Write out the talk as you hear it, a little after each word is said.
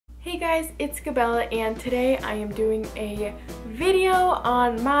Hey guys, it's Gabella and today I am doing a video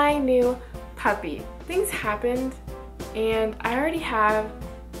on my new puppy. Things happened and I already have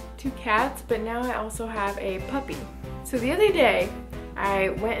 2 cats, but now I also have a puppy. So the other day I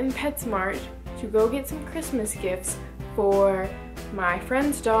went in PetSmart to go get some Christmas gifts for my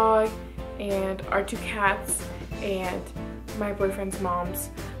friend's dog and our 2 cats and my boyfriend's mom's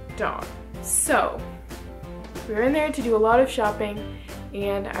dog. So we were in there to do a lot of shopping,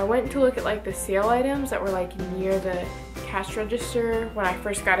 and I went to look at like the sale items that were like near the cash register when I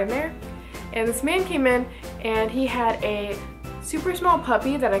first got in there. And this man came in and he had a super small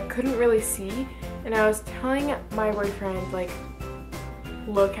puppy that I couldn't really see, and I was telling my boyfriend like,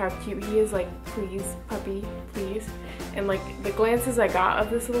 look how cute he is, like please puppy, please. And like the glances I got of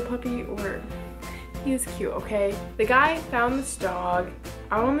this little puppy were, he is cute, okay? The guy found this dog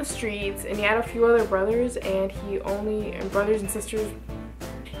out on the streets and he had a few other brothers and brothers and sisters.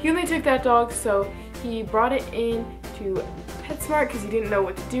 He only took that dog, so he brought it in to PetSmart because he didn't know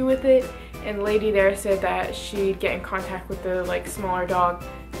what to do with it, and the lady there said that she'd get in contact with the like smaller dog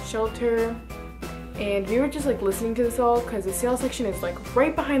shelter. And we were just like listening to this all because the sales section is like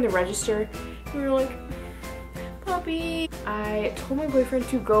right behind the register. We were like, puppy. I told my boyfriend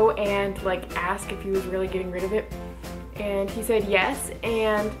to go and like ask if he was really getting rid of it, and he said yes.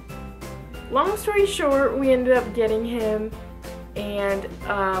 And long story short, we ended up getting him and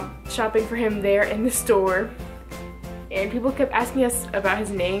shopping for him there in the store, and people kept asking us about his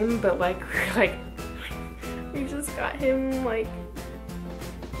name, but like we just got him like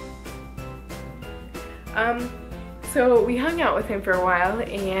so we hung out with him for a while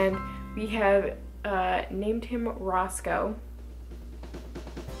and we have named him Roscoe.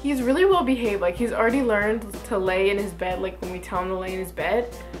 He's really well behaved, like he's already learned to lay in his bed like when we tell him to lay in his bed,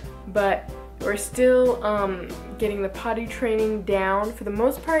 but we're still getting the potty training down. For the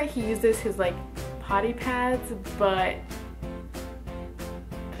most part, he uses his like potty pads, but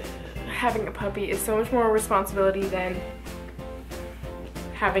having a puppy is so much more responsibility than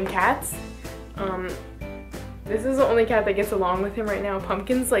having cats. This is the only cat that gets along with him right now.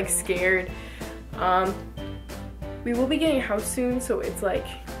 Pumpkin's like scared. We will be getting a house soon, so it's like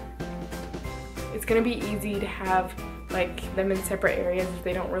it's gonna be easy to have like them in separate areas if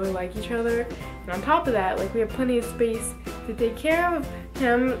they don't really like each other. And on top of that, like we have plenty of space to take care of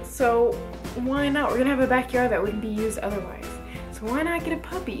him, so why not? We're gonna have a backyard that wouldn't be used otherwise, so why not get a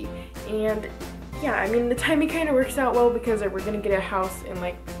puppy? And yeah, I mean the timing kind of works out well because we're gonna get a house in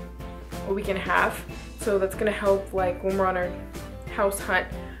like a week and a half, so that's gonna help like when we're on our house hunt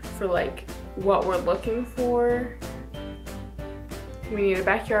for like what we're looking for. We need a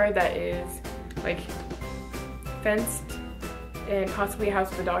backyard that is like fenced and possibly a house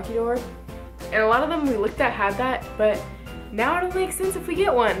with a doggy door, and a lot of them we looked at had that, but now it'll make sense if we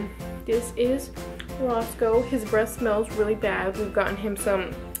get one. This is Roscoe. His breath smells really bad. We've gotten him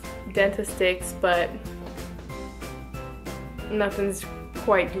some dentist sticks, but nothing's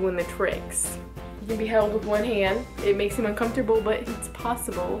quite doing the tricks. He can be held with one hand. It makes him uncomfortable, but it's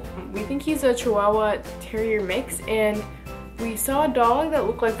possible. We think he's a Chihuahua Terrier mix, and we saw a dog that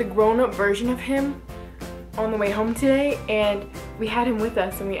looked like the grown-up version of him on the way home today, and we had him with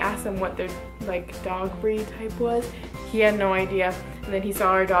us and we asked him what their like dog breed type was. He had no idea, and then he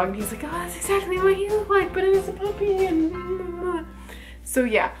saw our dog and he's like, oh, that's exactly what he looked like, but it is a puppy. And so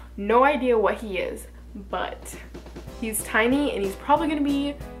yeah, no idea what he is, but he's tiny and he's probably gonna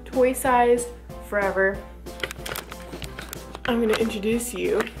be toy sized forever. I'm gonna introduce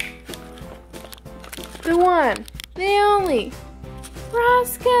you, the one, the only,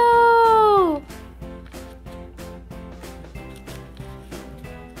 Roscoe!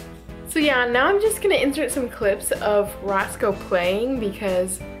 So yeah, now I'm just gonna insert some clips of Roscoe playing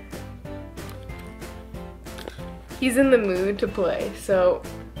because he's in the mood to play. So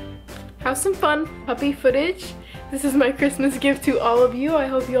have some fun puppy footage. This is my Christmas gift to all of you. I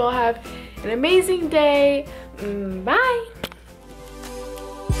hope you all have an amazing day. Bye!